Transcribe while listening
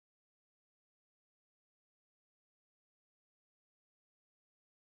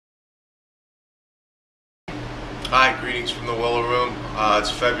Hi, greetings from the Willow Room.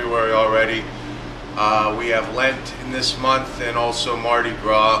 It's February already. We have Lent in this month and also Mardi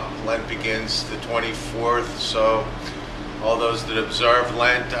Gras. Lent begins the 24th, so all those that observe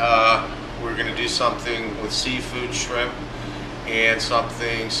Lent, we're going to do something with seafood, shrimp, and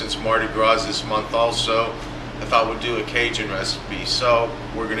something, since Mardi Gras is this month also, I thought we'd do a Cajun recipe. So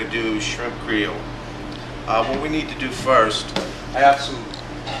we're going to do shrimp Creole. What we need to do first, I have some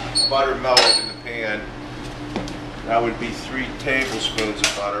butter melted in the pan. That would be 3 tablespoons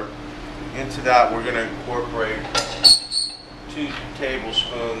of butter. Into that we're going to incorporate 2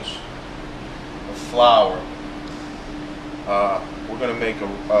 tablespoons of flour. We're going to make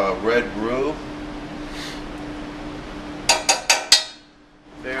a red roux.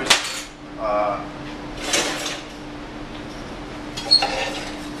 There's a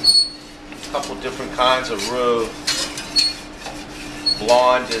couple different kinds of roux.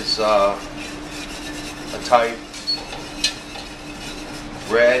 Blonde is a type.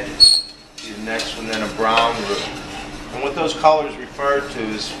 Red is the next one, then a brown roux. And what those colors refer to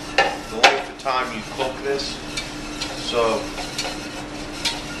is the length of time you cook this. So,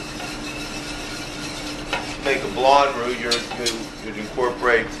 to make a blonde roux, you'd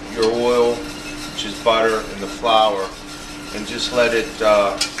incorporate your oil, which is butter, and the flour, and just let it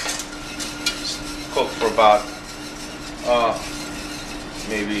cook for about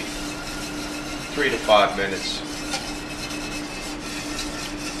maybe 3 to 5 minutes.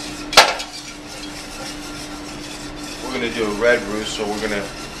 We're going to do a red roux, so we're going to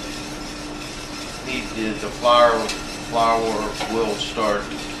need the flour will start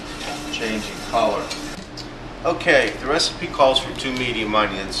changing color. Okay, the recipe calls for 2 medium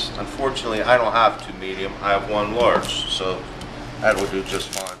onions. Unfortunately, I don't have 2 medium. I have 1 large, so that will do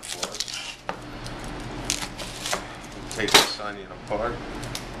just fine for us. Take this onion apart.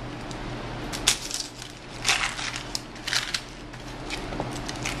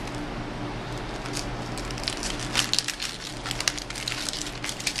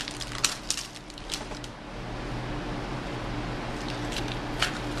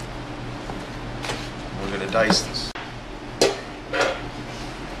 We're going to dice this.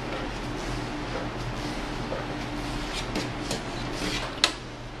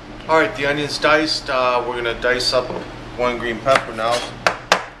 Alright, the onion's diced. We're going to dice up 1 green pepper now.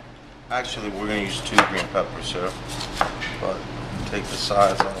 Actually, we're going to use 2 green peppers here. But take the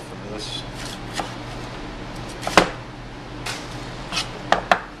sides off of this.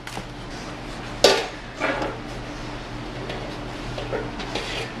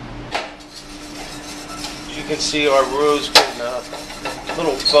 You can see our roux is getting a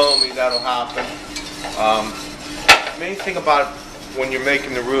little foamy. That'll happen. The main thing about when you're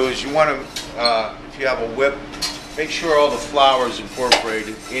making the roux is you want to, if you have a whip, make sure all the flour is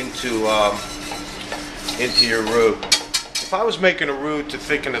incorporated into your roux. If I was making a roux to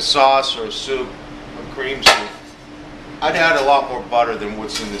thicken a sauce or a soup, a cream soup, I'd add a lot more butter than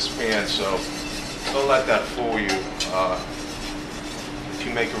what's in this pan. So don't let that fool you. If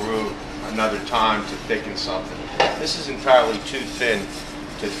you make a roux another time to thicken something. This is entirely too thin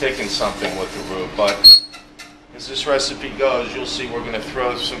to thicken something with the roux, but as this recipe goes, you'll see we're going to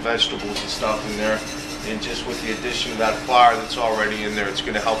throw some vegetables and stuff in there, and just with the addition of that flour that's already in there, it's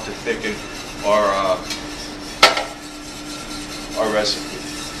going to help to thicken our recipe.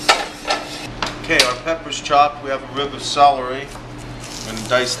 Okay, our pepper's chopped. We have a rib of celery. I'm going to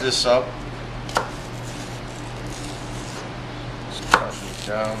dice this up.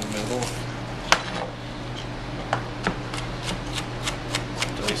 Down the middle.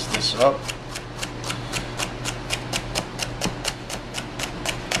 Dice this up.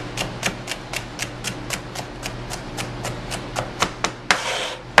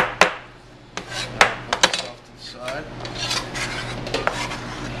 Now put this off to the side.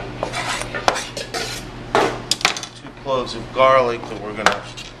 2 cloves of garlic that we're going to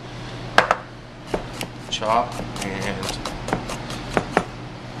chop and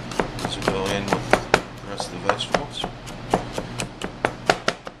go in with the rest of the vegetables.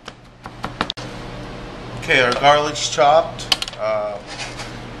 Okay, our garlic's chopped.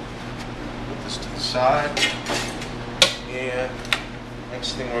 Put this to the side. And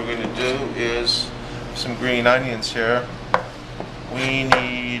next thing we're going to do is some green onions here. We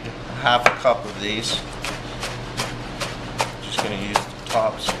need 1/2 cup of these. Just going to use the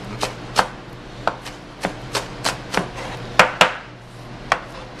tops of them.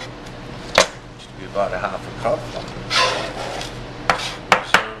 About 1/2 cup.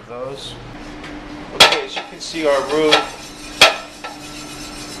 Serve those. Okay, as you can see, our roux,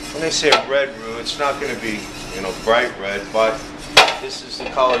 when they say a red roux, it's not going to be, bright red, but this is the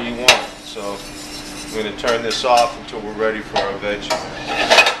color you want. So I'm going to turn this off until we're ready for our veggies.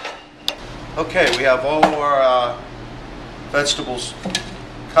 Okay, we have all our vegetables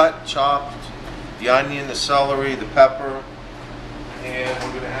cut, chopped, the onion, the celery, the pepper, and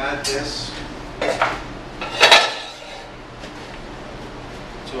we're going to add this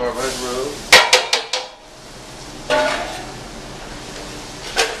to our red roux.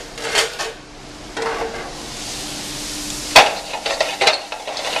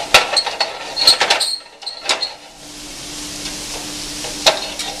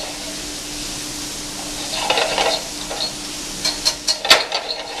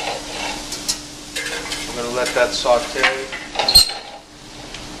 I'm going to let that saute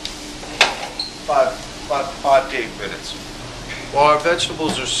 5 to 8 minutes. While our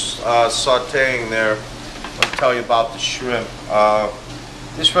vegetables are sauteing there, I'll tell you about the shrimp.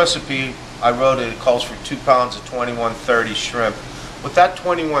 This recipe, I wrote it, it calls for 2 pounds of 2130 shrimp. What that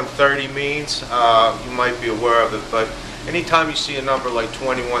 2130 means, you might be aware of it, but anytime you see a number like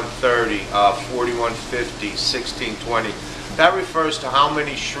 2130, 4150, 1620, that refers to how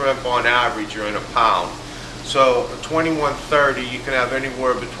many shrimp on average are in a pound. So 2130, you can have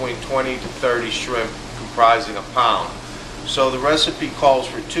anywhere between 20 to 30 shrimp comprising a pound. So the recipe calls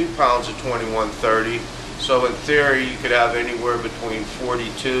for 2 pounds of 2130. So in theory, you could have anywhere between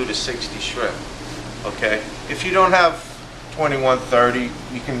 42 to 60 shrimp. Okay. If you don't have 2130,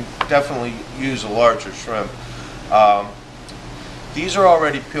 you can definitely use a larger shrimp. These are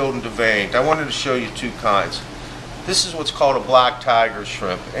already peeled and deveined. I wanted to show you 2 kinds. This is what's called a black tiger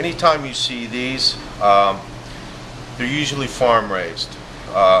shrimp. Anytime you see these, they're usually farm raised,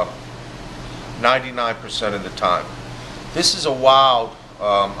 99% of the time. This is a wild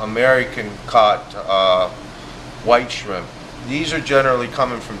American caught white shrimp. These are generally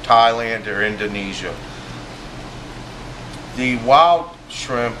coming from Thailand or Indonesia. The wild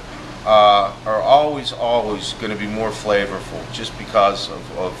shrimp are always going to be more flavorful just because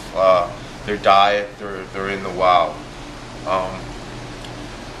of their diet. They're in the wild.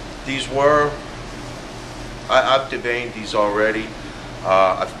 These were, I've deveined these already.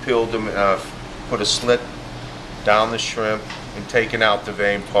 I've peeled them and I've put a slit down the shrimp and taken out the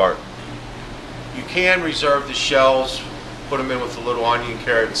vein part. You can reserve the shells, put them in with a little onion,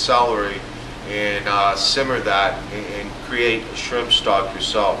 carrot, and celery, and simmer that and create a shrimp stock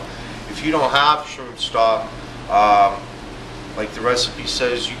yourself. If you don't have shrimp stock, like the recipe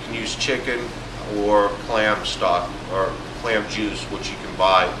says, you can use chicken or clam stock or clam juice, which you can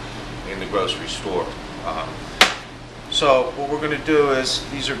buy in the grocery store. So what we're going to do is,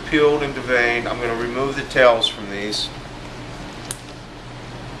 these are peeled and deveined. I'm going to remove the tails from these.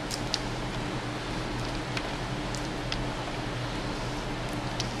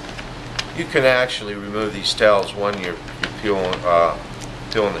 You can actually remove these tails when you're peeling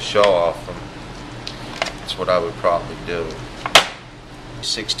the shell off them. That's what I would probably do.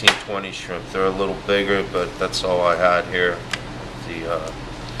 1620 shrimp. They're a little bigger, but that's all I had here. The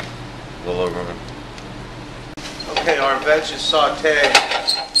willow room. Okay, our veg is sauteed.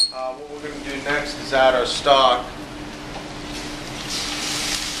 What we're going to do next is add our stock.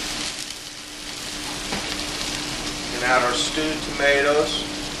 We're going to add our stewed tomatoes.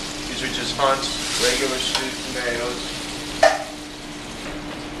 These are just Hunt's regular stewed tomatoes.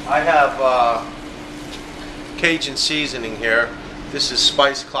 I have Cajun seasoning here. This is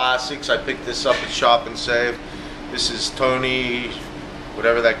Spice Classics. I picked this up at Shop and Save. This is Tony,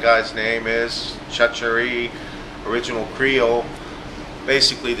 whatever that guy's name is, Chachari. Original Creole,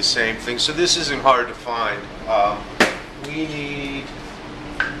 basically the same thing. So this isn't hard to find. We need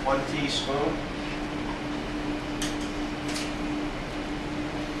 1 teaspoon.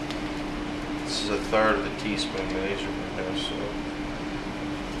 This is 1/3 of a teaspoon measurement there. So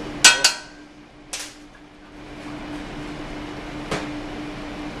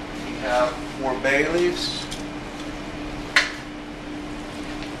we have 4 bay leaves.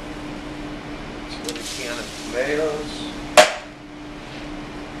 Can of tomatoes.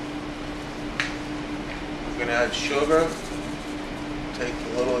 We're going to add sugar. Take a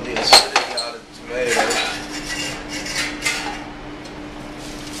little of the acidity out of the tomatoes.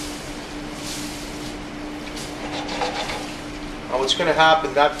 Now what's going to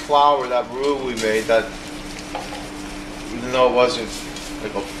happen, that flour, that roux we made, that even though it wasn't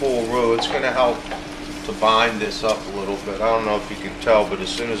like a full roux, it's going to help to bind this up a little bit. I don't know if you can tell, but as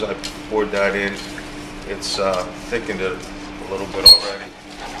soon as I poured that in, it's thickened it a little bit already.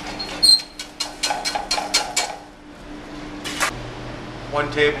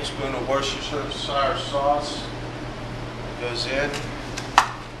 One tablespoon of Worcestershire sauce goes in,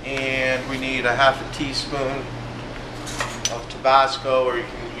 and we need a 1/2 teaspoon of Tabasco, or you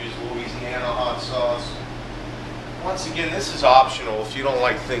can use Louisiana can of hot sauce. Once again, this is optional. If you don't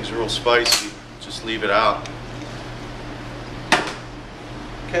like things real spicy, just leave it out.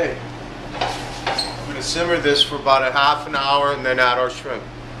 Okay, we're going to simmer this for about a half an hour and then add our shrimp.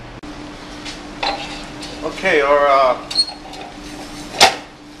 Okay, our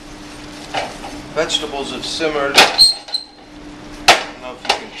vegetables have simmered. I don't know if you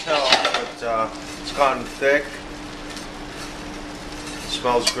can tell, but it's gotten thick. It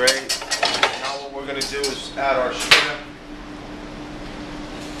smells great. Now what we're going to do is add our shrimp.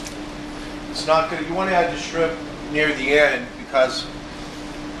 It's not going to, you want to add the shrimp near the end because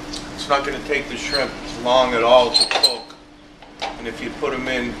it's not going to take the shrimp long at all to cook. And if you put them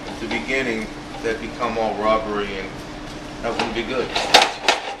in at the beginning, they become all rubbery and that wouldn't be good.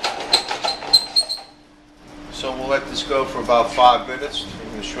 So we'll let this go for about 5 minutes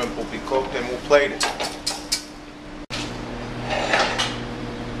and the shrimp will be cooked and we'll plate it.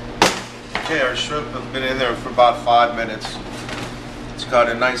 Okay, our shrimp have been in there for about 5 minutes. It's got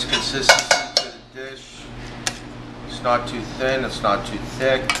a nice consistency to the dish. It's not too thin, it's not too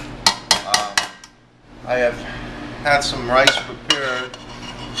thick. I have had some rice prepared.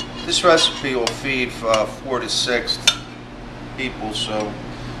 This recipe will feed 4 to 6 people, so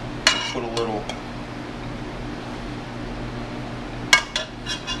put a little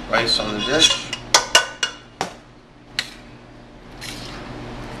rice on the dish.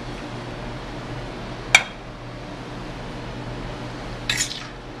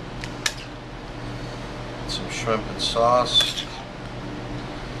 Some shrimp and sauce.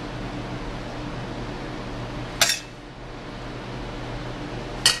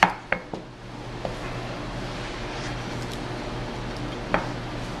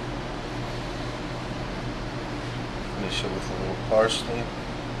 Finish it with a little parsley.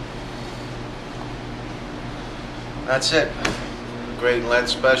 That's it. Great Lent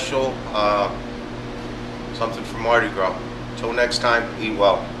special. Something for Mardi Gras. Until next time, eat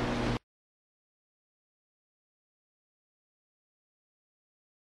well.